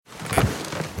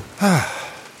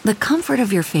The comfort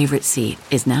of your favorite seat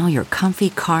is now your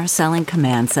comfy car-selling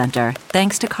command center,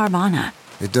 thanks to Carvana.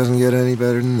 It doesn't get any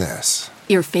better than this.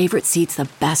 Your favorite seat's the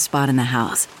best spot in the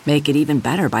house. Make it even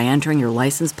better by entering your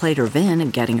license plate or VIN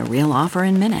and getting a real offer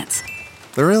in minutes.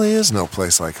 There really is no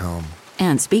place like home.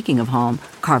 And speaking of home,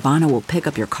 Carvana will pick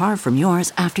up your car from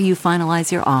yours after you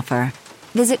finalize your offer.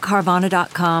 Visit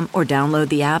Carvana.com or download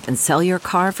the app and sell your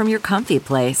car from your comfy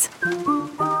place.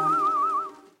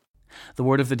 The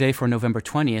word of the day for November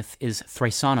 20th is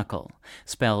thrasonical,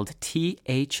 spelled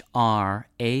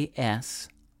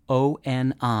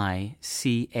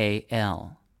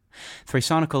T-H-R-A-S-O-N-I-C-A-L.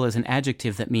 Thrasonical is an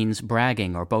adjective that means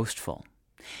bragging or boastful.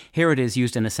 Here it is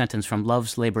used in a sentence from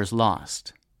Love's Labour's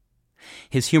Lost.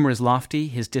 His humour is lofty,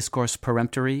 his discourse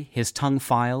peremptory, his tongue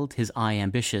filed, his eye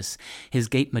ambitious, his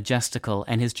gait majestical,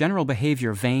 and his general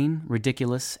behaviour vain,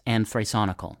 ridiculous, and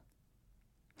thrasonical.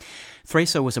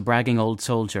 Thraso was a bragging old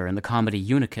soldier in the comedy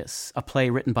Eunuchus, a play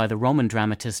written by the Roman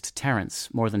dramatist Terence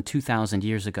more than 2,000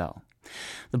 years ago.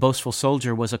 The boastful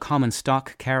soldier was a common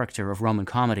stock character of Roman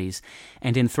comedies,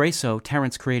 and in Thraso,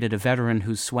 Terence created a veteran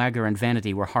whose swagger and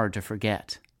vanity were hard to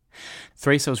forget.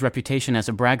 Thraso's reputation as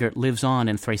a braggart lives on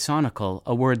in thrasonical,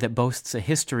 a word that boasts a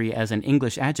history as an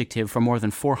English adjective for more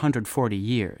than 440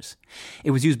 years.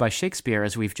 It was used by Shakespeare,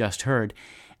 as we've just heard,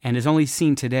 and is only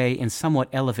seen today in somewhat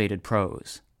elevated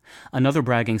prose. Another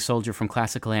bragging soldier from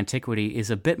classical antiquity is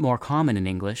a bit more common in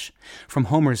English. From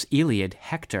Homer's Iliad,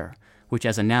 Hector, which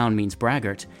as a noun means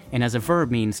braggart, and as a verb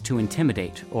means to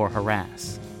intimidate or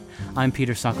harass. I'm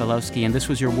Peter Sokolowski, and this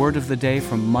was your Word of the Day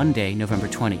from Monday, November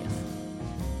 20th.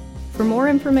 For more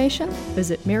information,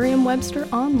 visit Merriam-Webster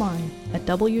online at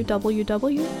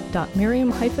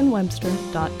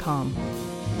www.merriam-webster.com.